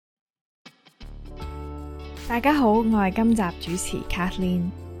大家好，我係今集主持 Kathleen。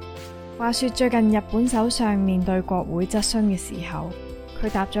話說最近日本首相面對國會質詢嘅時候，佢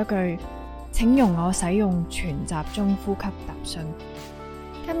答咗句：請容我使用全集中呼吸答詢。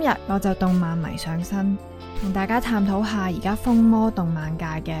今日我就動漫迷上身，同大家探討下而家瘋魔動漫界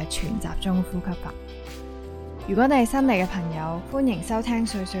嘅全集中呼吸法。如果你係新嚟嘅朋友，歡迎收聽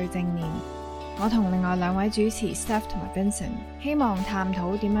碎碎正念。我同另外兩位主持 Steph 同埋 Vincent 希望探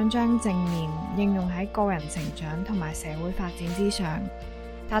討點樣將正念應用喺個人成長同埋社會發展之上，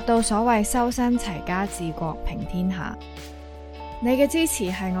達到所謂修身齊家治國平天下。你嘅支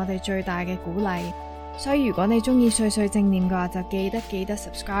持係我哋最大嘅鼓勵，所以如果你中意碎碎正念嘅話，就記得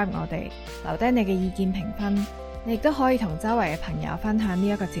subscribe 我哋，留低你嘅意見評分。你亦都可以同周圍嘅朋友分享呢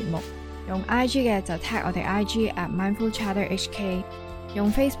一個節目。用 IG 嘅就 tag 我哋 IG @mindfulchatterhk，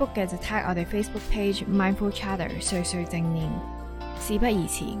 用 Facebook 嘅就 tag 我哋 Facebook page Mindful Chatter 碎碎正念。事不宜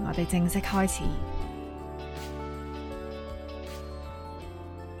遲，我哋正式開始。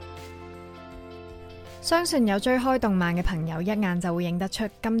相信有追開動漫嘅朋友一眼就會認得出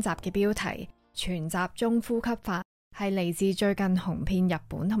今集嘅標題全集中呼吸法係嚟自最近紅遍日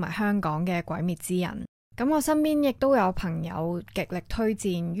本同埋香港嘅《鬼滅之刃》。咁我身邊亦都有朋友極力推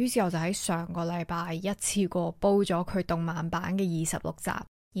薦，於是我就喺上個禮拜一次過煲咗佢動漫版嘅26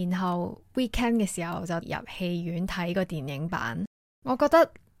集，然後 weekend 嘅時候就入戲院睇個電影版。我覺得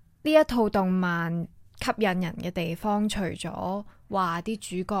呢一套動漫吸引人嘅地方，除咗話啲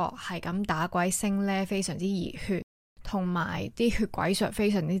主角係咁打鬼聲呢，非常之熱血，同埋啲血鬼術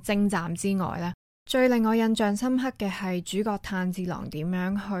非常之精湛之外呢，最令我印象深刻嘅係主角炭治郎點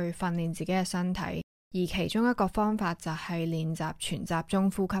樣去訓練自己嘅身體。而其中一個方法就係練習全集中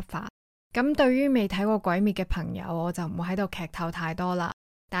呼吸法。咁對於未睇過鬼滅嘅朋友，我就唔會喺度劇透太多啦。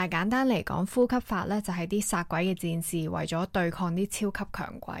但係簡單嚟講，呼吸法呢就係啲殺鬼嘅戰士為咗對抗啲超級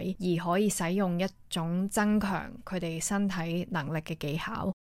強鬼而可以使用一種增強佢哋身體能力嘅技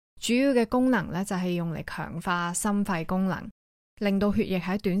巧。主要嘅功能呢就係用嚟強化心肺功能，令到血液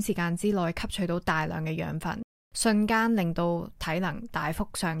喺短時間之內吸取到大量嘅養分，瞬間令到體能大幅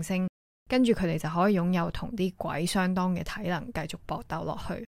上升。跟住佢哋就可以擁有同啲鬼相當嘅體能，繼續搏鬥落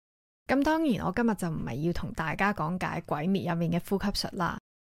去。咁當然我今日就唔係要同大家講解鬼滅入面嘅呼吸術啦，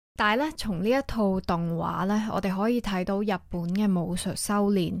但係呢，從呢一套動畫呢，我哋可以睇到日本嘅武術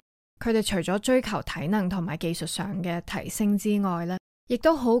修煉，佢哋除咗追求體能同埋技術上嘅提升之外呢，亦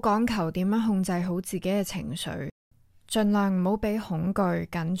都好講求點樣控制好自己嘅情緒，盡量唔好俾恐懼、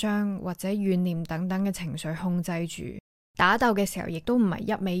緊張或者怨念等等嘅情緒控制住。打鬥嘅時候亦都唔係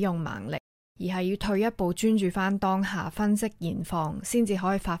一味用蠻力，而係要退一步專注翻當下，分析現況，先至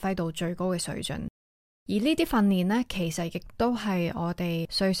可以發揮到最高嘅水準。而呢啲訓練呢，其實亦都係我哋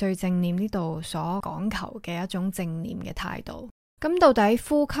碎碎正念呢度所講求嘅一種正念嘅態度。咁到底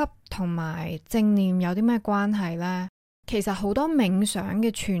呼吸同埋正念有啲咩關係呢？其實好多冥想嘅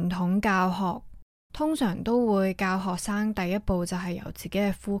傳統教學通常都會教學生第一步就係由自己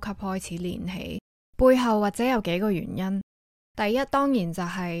嘅呼吸開始練起，背後或者有幾個原因。第一，當然就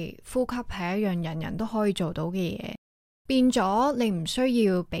係呼吸係一樣人人都可以做到嘅嘢，變咗你唔需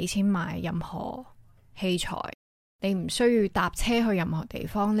要俾錢買任何器材，你唔需要搭車去任何地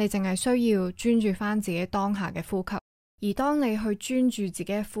方，你淨係需要專注翻自己當下嘅呼吸。而當你去專注自己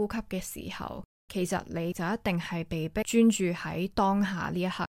嘅呼吸嘅時候，其實你就一定係被逼專注喺當下呢一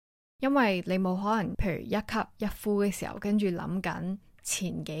刻，因為你冇可能譬如一吸一呼嘅時候跟住諗緊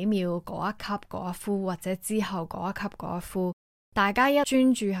前幾秒嗰一吸嗰一呼，或者之後嗰一吸嗰一呼。大家一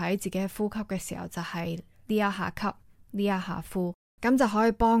專注喺自己嘅呼吸嘅時候，就係呢一下吸，呢一下呼，咁就可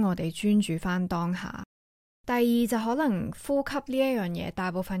以幫我哋專注翻當下。第二就可能呼吸呢一樣嘢，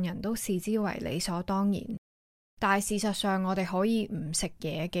大部分人都視之為理所當然，但係事實上我哋可以唔食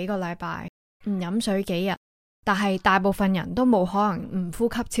嘢幾個禮拜，唔飲水幾日，但係大部分人都冇可能唔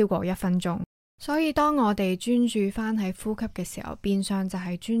呼吸超過1分鐘。所以當我哋專注翻喺呼吸嘅時候，變相就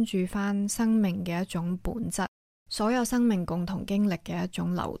係專注翻生命嘅一種本質，所有生命共同經歷嘅一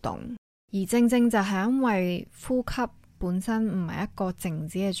種流動。而正正就係因為呼吸本身唔係一個靜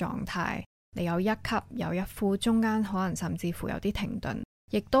止嘅狀態，你有一吸有一呼，中間可能甚至乎有啲停頓，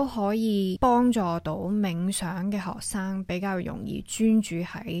亦都可以幫助到冥想嘅學生比較容易專注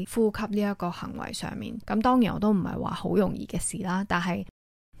喺呼吸呢一個行為上面。咁當然我都唔係話好容易嘅事啦，但係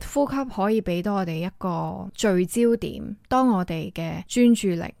呼吸可以俾到我哋一個聚焦點，當我哋嘅專注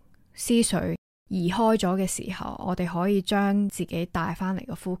力思緒移開咗嘅時候，我哋可以將自己帶翻嚟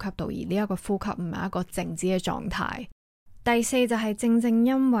個呼吸度，而呢一個呼吸唔係一個靜止嘅狀態。第四就係正正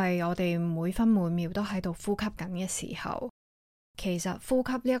因為我哋每分每秒都喺度呼吸緊嘅時候，其實呼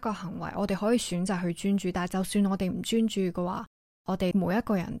吸呢一個行為我哋可以選擇去專注，但係就算我哋唔專注嘅話，我哋每一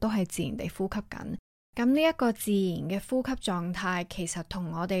個人都係自然地呼吸緊。咁呢一個自然嘅呼吸狀態，其實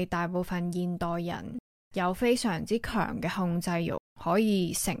同我哋大部分現代人有非常之強嘅控制欲，可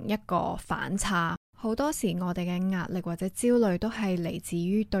以成一個反差。好多時我哋嘅壓力或者焦慮都係嚟自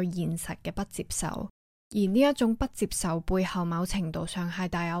於對現實嘅不接受，而呢一種不接受背後某程度上係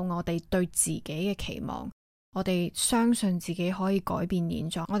帶有我哋對自己嘅期望。我哋相信自己可以改變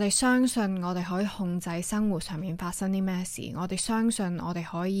現狀，我哋相信我哋可以控制生活上面發生啲咩事，我哋相信我哋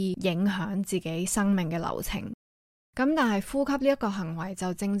可以影響自己生命嘅流程。咁但係呼吸呢一個行為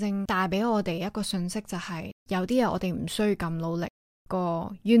就正正帶俾我哋一個訊息，就係有啲嘢我哋唔需要咁努力，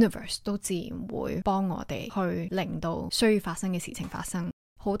個 universe 都自然會幫我哋去令到需要發生嘅事情發生。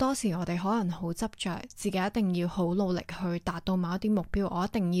好多時我哋可能好執着自己一定要好努力去達到某一啲目標，我一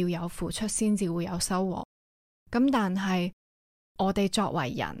定要有付出先至會有收穫。咁但係我哋作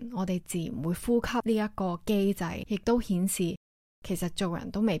為人，我哋自然會呼吸呢一個機制，亦都顯示其實做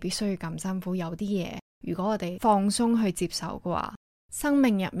人都未必需要咁辛苦。有啲嘢如果我哋放鬆去接受嘅話，生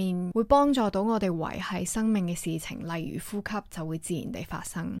命入面會幫助到我哋維繫生命嘅事情，例如呼吸就會自然地發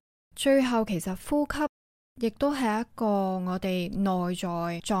生。最後其實呼吸亦都係一個我哋內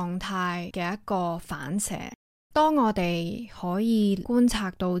在狀態嘅一個反射。當我哋可以觀察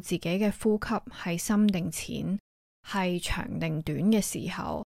到自己嘅呼吸係深定淺，係長定短嘅時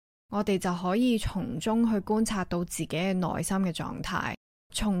候，我哋就可以從中去觀察到自己嘅內心嘅狀態，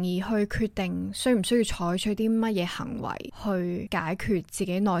從而去決定需唔需要採取啲乜嘢行為去解決自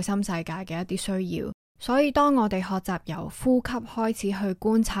己內心世界嘅一啲需要。所以當我哋學習由呼吸開始去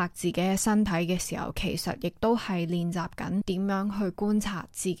觀察自己嘅身體嘅時候，其實亦都係練習緊點樣去觀察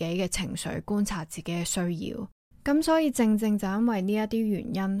自己嘅情緒，觀察自己嘅需要。咁所以正正就因為呢一啲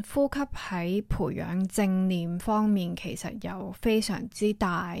原因，呼吸喺培養正念方面其實有非常之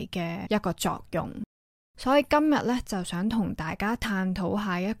大嘅一個作用。所以今日呢，就想同大家探討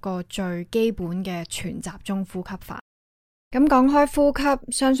下一個最基本嘅全集中呼吸法。咁講開呼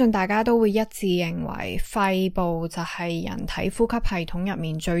吸，相信大家都會一致認為肺部就係人體呼吸系統入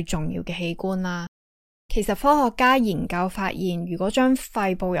面最重要嘅器官啦。其實科學家研究發現，如果將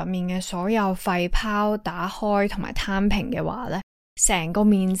肺部入面嘅所有肺泡打開同埋攤平嘅話呢，成個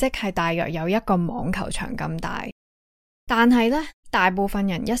面積係大約有一個網球場咁大。但係呢，大部分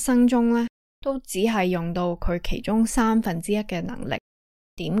人一生中呢，都只係用到佢其中1/3嘅能力。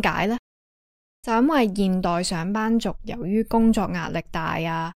點解呢？就因為現代上班族由於工作壓力大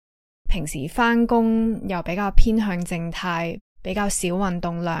啊，平時返工又比較偏向靜態，比較少運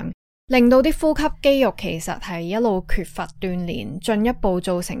動量，令到啲呼吸肌肉其實係一路缺乏鍛煉，進一步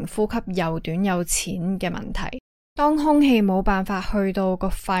造成呼吸又短又淺嘅問題。當空氣冇辦法去到個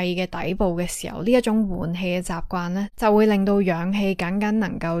肺嘅底部嘅時候，呢一種換氣嘅習慣呢，就會令到氧氣僅僅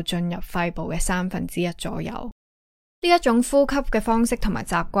能夠進入肺部嘅1/3左右。呢一種呼吸嘅方式同埋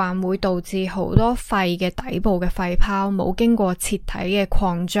習慣會導致好多肺嘅底部嘅肺泡冇經過徹底嘅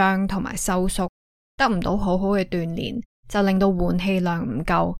擴張同埋收縮，得唔到好好嘅鍛煉，就令到換氣量唔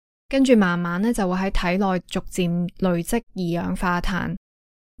夠，跟住慢慢就會喺體內逐漸累積二氧化碳，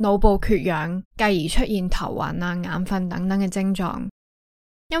腦部缺氧，繼而出現頭暈啊、眼瞓等等嘅症狀。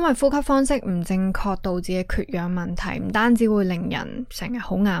因為呼吸方式唔正確導致嘅缺氧問題，唔單止會令人成日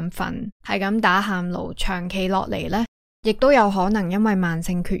好眼瞓，係咁打喊路，長期落嚟呢，亦都有可能因為慢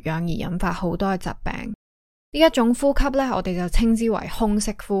性缺氧而引發好多嘅疾病。呢一種呼吸呢，我哋就稱之為胸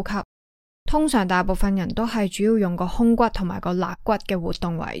式呼吸。通常大部分人都係主要用個胸骨同埋個肋骨嘅活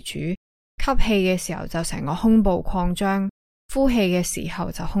動為主，吸氣嘅時候就成個胸部擴張，呼氣嘅時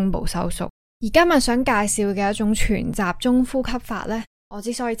候就胸部收縮。而今日想介紹嘅一種全集中呼吸法呢，我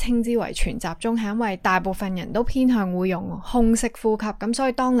之所以稱之為全集中，係因為大部分人都偏向會用胸式呼吸，咁所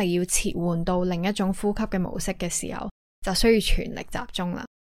以當你要切換到另一種呼吸嘅模式嘅時候，就需要全力集中啦。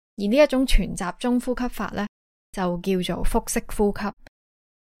而呢一種全集中呼吸法呢，就叫做腹式呼吸。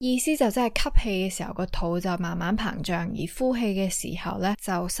意思就即係吸氣嘅時候個肚就慢慢膨脹，而呼氣嘅時候呢，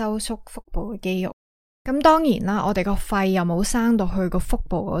就收縮腹部嘅肌肉。咁當然啦，我哋個肺又冇生到去個腹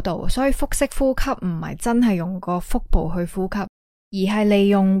部嗰度，所以腹式呼吸唔係真係用個腹部去呼吸，而係利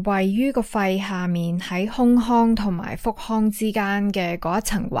用位於個肺下面喺胸腔同埋腹腔之間嘅嗰一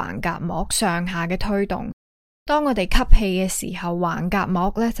層橫膈膜上下嘅推動。當我哋吸氣嘅時候，橫膈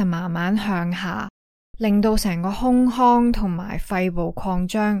膜呢就慢慢向下，令到成個胸腔同埋肺部擴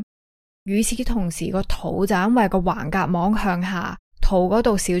張。與此同時，個肚就因為個橫膈膜向下，肚嗰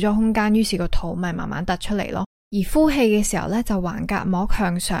度少咗空間，於是個肚咪慢慢突出嚟咯。而呼氣嘅時候呢，就橫膈膜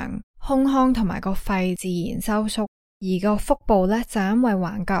向上，胸腔同埋個肺自然收縮。而個腹部呢，就因為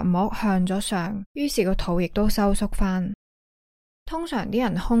橫膈膜向咗上，於是個肚亦都收縮翻。通常啲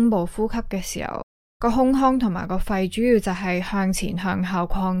人胸部呼吸嘅時候，個胸腔同埋個肺主要就係向前向後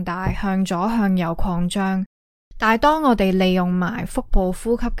擴大，向左向右擴張。但係當我哋利用埋腹部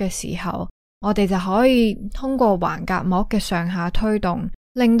呼吸嘅時候，我哋就可以通過橫膈膜嘅上下推動，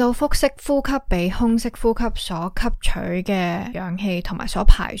令到腹式呼吸比胸式呼吸所吸取嘅氧氣同埋所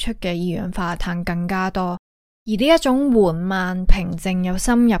排出嘅二氧化碳更加多。而呢一種緩慢、平靜又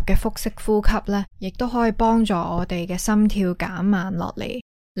深入嘅腹式呼吸呢，亦都可以幫助我哋嘅心跳減慢落嚟，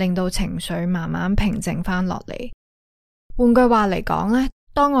令到情緒慢慢平靜翻落嚟。換句話嚟講呢，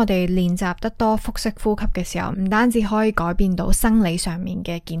當我哋練習得多腹式呼吸嘅時候，唔單止可以改變到生理上面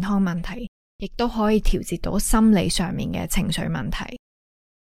嘅健康問題，亦都可以調節到心理上面嘅情緒問題。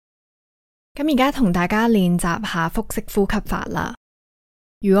咁而家同大家練習下腹式呼吸法啦。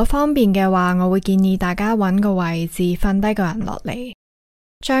如果方便嘅話，我會建議大家揾個位置瞓低個人落嚟，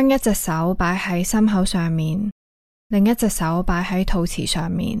將一隻手擺喺心口上面，另一隻手擺喺肚臍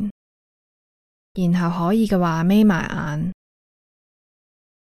上面，然後可以嘅話眯埋眼。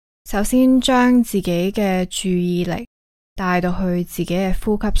首先將自己嘅注意力帶到去自己嘅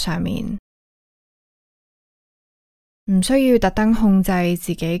呼吸上面，唔需要特登控制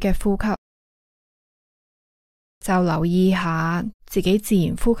自己嘅呼吸，就留意下自己自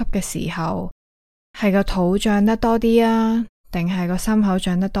然呼吸嘅時候，係個肚脹得多啲啊，定係個心口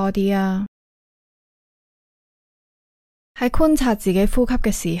脹得多啲啊？喺觀察自己呼吸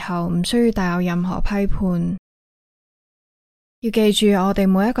嘅時候，唔需要帶有任何批判。要記住，我哋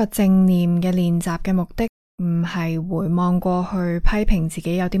每一個正念嘅練習嘅目的，唔係回望過去批評自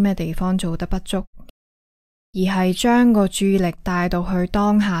己有啲咩地方做得不足，而係將個注意力帶到去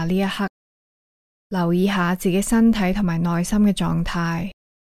當下呢一刻。留意下自己身體同埋內心嘅狀態，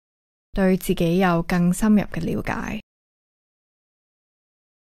對自己有更深入嘅了解。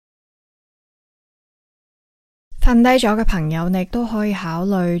瞓低咗嘅朋友，你都可以考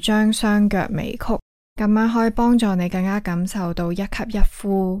慮將雙腳微曲，咁樣可以幫助你更加感受到一吸一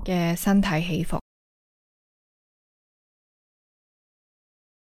呼嘅身體起伏。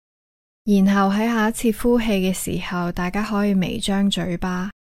然後喺下一次呼氣嘅時候，大家可以微張嘴巴，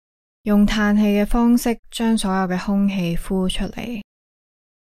用嘆氣嘅方式將所有嘅空氣呼出嚟，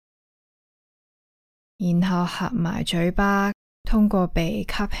然後合埋嘴巴，通過鼻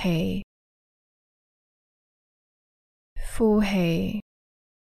吸氣，呼氣，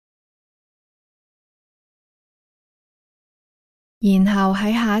然後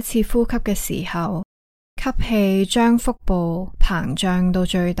喺下一次呼吸嘅時候，吸氣將腹部膨脹到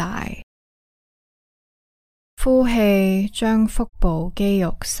最大，呼氣將腹部肌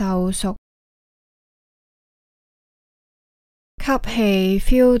肉收縮，吸氣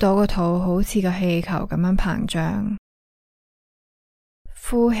feel 到個肚好似個氣球咁樣膨脹，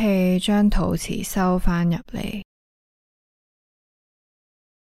呼氣將肚臍收返入嚟，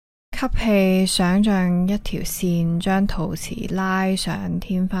吸氣想象一條線將肚臍拉上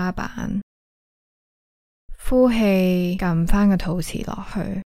天花板，呼氣撳返個肚臍落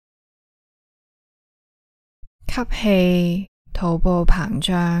去。吸氣，肚部膨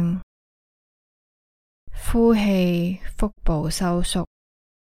脹，呼氣，腹部收縮，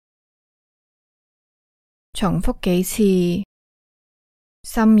重複幾次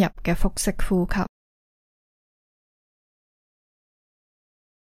深入嘅腹式呼吸。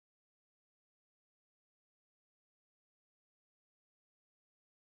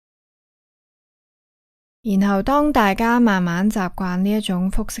然後當大家慢慢習慣呢一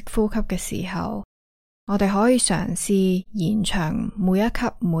種腹式呼吸嘅時候，我哋可以嘗試延長每一吸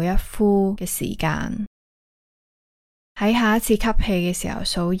每一呼嘅時間。喺下一次吸氣嘅時候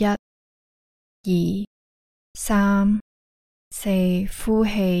數1、2、3、4，呼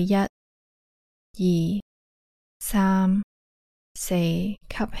氣1、2、3、4，吸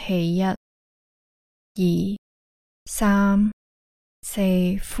氣1、2、3、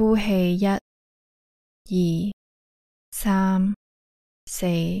4，呼氣1、2、3、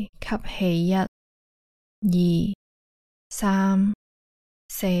4，吸氣1、2、3、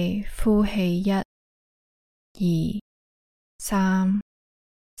4，呼氣1、2、3、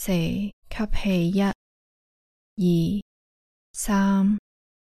4，吸氣1、2、3、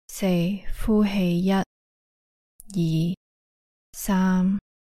4，呼氣1、2、3、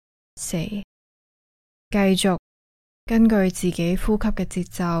4，繼續根據自己呼吸嘅節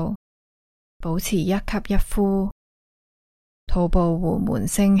奏，保持一吸一呼，肚部緩緩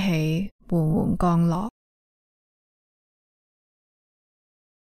升起，緩緩降落。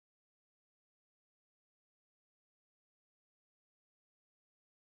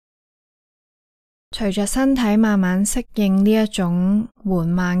隨着身體慢慢適應呢一種緩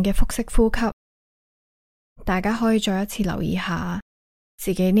慢嘅腹式呼吸，大家可以再一次留意下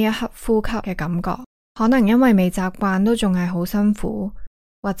自己呢一刻呼吸嘅感覺。可能因為未習慣都仲係好辛苦，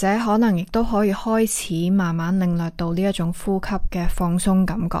或者可能亦都可以開始慢慢領略到呢一種呼吸嘅放鬆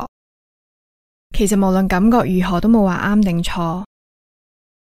感覺。其實無論感覺如何都冇話啱定錯，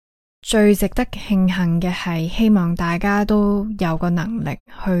最值得慶幸嘅係希望大家都有個能力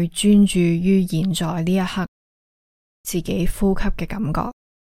去專注於現在呢一刻自己呼吸嘅感覺。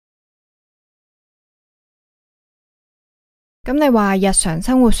咁你話日常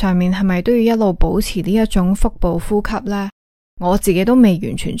生活上面係咪都要一路保持呢一種腹部呼吸呢？我自己都未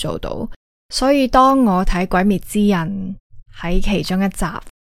完全做到，所以當我睇《鬼滅之刃》喺其中一集，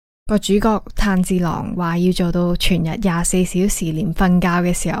個主角炭治郎話要做到全日24小時連瞓覺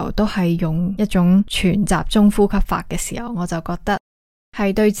嘅時候都係用一種全集中呼吸法嘅時候，我就覺得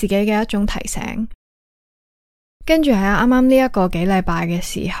係對自己嘅一種提醒。跟住喺啱啱呢一個幾禮拜嘅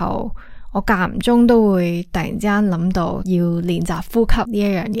時候，我間唔中都會突然之間諗到要練習呼吸呢一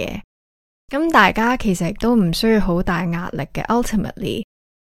樣嘢。咁大家其實亦都唔需要好大壓力嘅。Ultimately，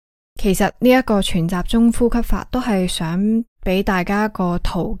 其實呢一個全集中呼吸法都係想俾大家一個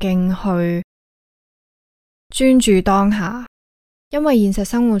途徑去專注當下，因為現實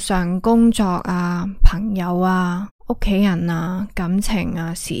生活上工作啊、朋友啊、屋企人啊、感情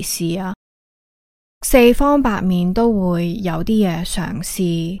啊、時事啊，四方八面都會有啲嘢嘗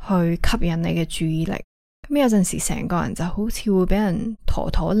試去吸引你嘅注意力，咁有陣時成個人就好似會俾人陀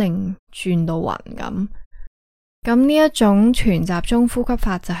陀擰轉到暈咁。咁呢一種全集中呼吸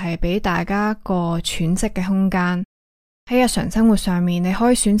法就係俾大家一個喘息嘅空間。喺日常生活上面，你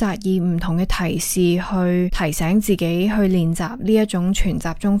可以選擇以唔同嘅提示去提醒自己去練習呢一種全集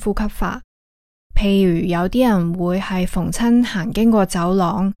中呼吸法。譬如有啲人會係逢親行經過走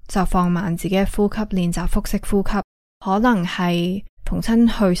廊就放慢自己嘅呼吸，練習腹式呼吸。可能係逢親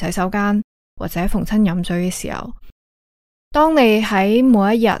去洗手間或者逢親飲水嘅時候，當你喺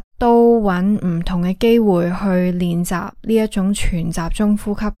每一日都揾唔同嘅機會去練習呢一種全集中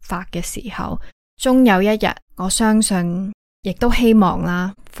呼吸法嘅時候，終有一日，我相信亦都希望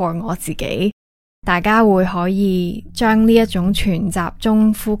啦 for 我自己，大家會可以將呢一種全集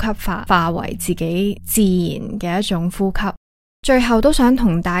中呼吸法化為自己自然嘅一種呼吸。最後都想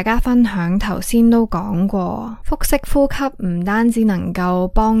同大家分享，頭先都講過，腹式呼吸唔單止能夠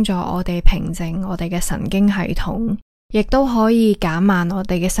幫助我哋平靜我哋嘅神經系統，亦都可以減慢我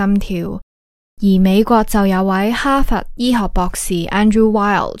哋嘅心跳。而美國就有位哈佛醫學博士 Andrew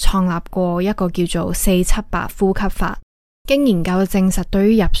Weil 創立過一個叫做478呼吸法，經研究證實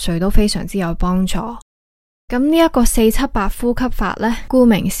對於入睡都非常之有幫助。咁呢一個478呼吸法呢，顧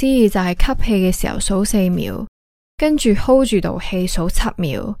名思義就係吸氣嘅時候數4秒，跟住 hold 住道氣數7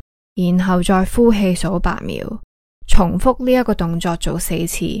秒，然後再呼氣數8秒，重複呢一個動作做4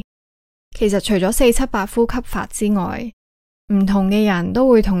次。其實除咗478呼吸法之外，唔同嘅人都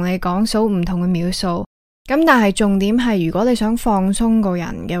會同你講數唔同嘅秒數，咁但係重點係，如果你想放鬆個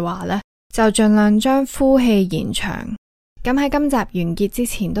人嘅話呢，就盡量將呼氣延長。咁喺今集完結之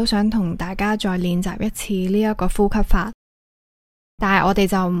前，都想同大家再練習一次呢一個呼吸法，但係我哋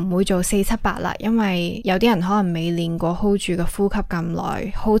就唔會做478啦，因為有啲人可能未練過 hold 住個呼吸咁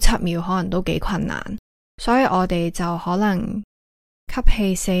耐，hold 7秒可能都幾困難，所以我哋就可能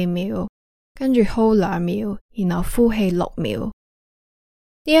吸氣4秒，跟住 hold 2秒，然後呼氣6秒。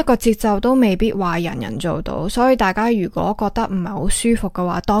呢一個節奏都未必話人人做到，所以大家如果覺得唔係好舒服嘅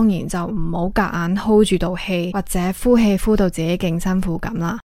話，當然就唔好夾硬 hold 住道氣，或者呼氣呼到自己勁辛苦咁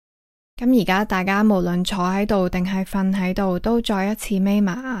啦。咁而家大家無論坐喺度定係瞓喺度，都再一次眯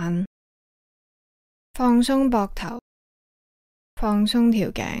埋眼，放鬆膊頭，放鬆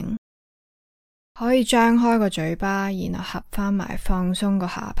條頸，可以張開個嘴巴，然後合翻埋，放鬆個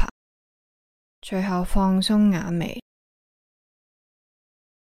下巴，最後放鬆眼眉，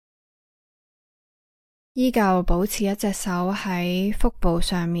依舊保持一隻手喺腹部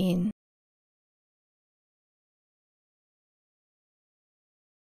上面，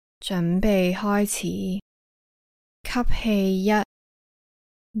準備開始，吸氣1、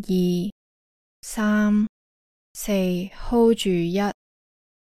2、3、4 hold 住1、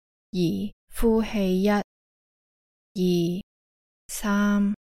2，呼氣1、2、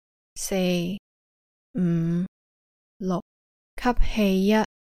3、4、5、6，吸氣1、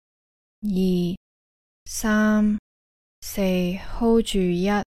2、3、4 hold 住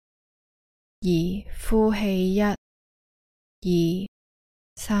1、2，呼氣1、2、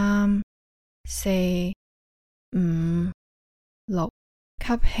3、4、5、6，吸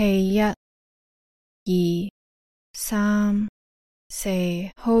氣1、2、3、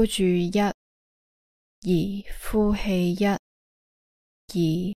4 hold 住1、2，呼氣1、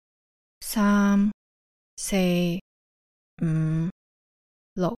2、3、4、5、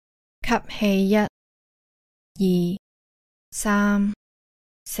6，吸氣1、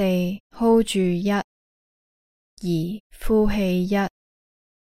2、3、4 ，hold 住1、2，呼氣1、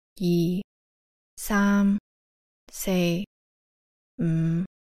2、3、4、5、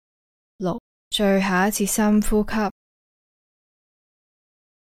6，最後一次深呼吸，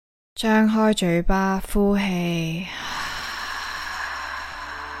張開嘴巴呼氣。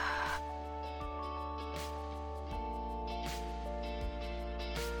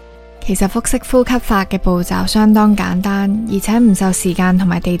其實腹式呼吸法嘅步驟相當簡單，而且唔受時間同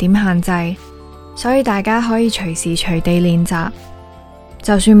埋地點限制，所以大家可以隨時隨地練習。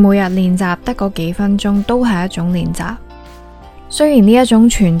就算每日練習得嗰幾分鐘，都係一種練習。雖然呢一種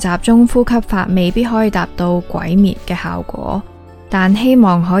全集中呼吸法未必可以達到鬼滅嘅效果，但希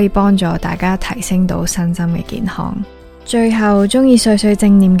望可以幫助大家提升到身心嘅健康。最後，鍾意碎碎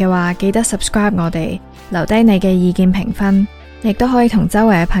正念嘅話，記得 subscribe 我哋，留低你嘅意見評分。亦都可以同周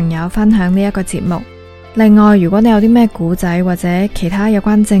圍嘅朋友分享呢一個節目。另外，如果你有啲咩故仔或者其他有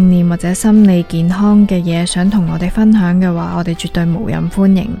關正念或者心理健康嘅嘢想同我哋分享嘅話，我哋絕對無任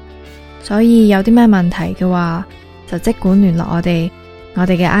歡迎。所以有啲咩問題嘅話，就即管聯絡我哋。我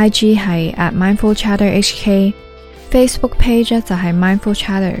哋嘅 IG 係 @mindfulchatterhk，Facebook page 就係 Mindful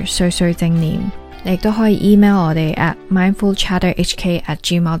Chatter 碎碎正念。你亦都可以 email 我哋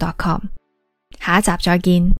 @mindfulchatterhk@gmail.com。下一集再見。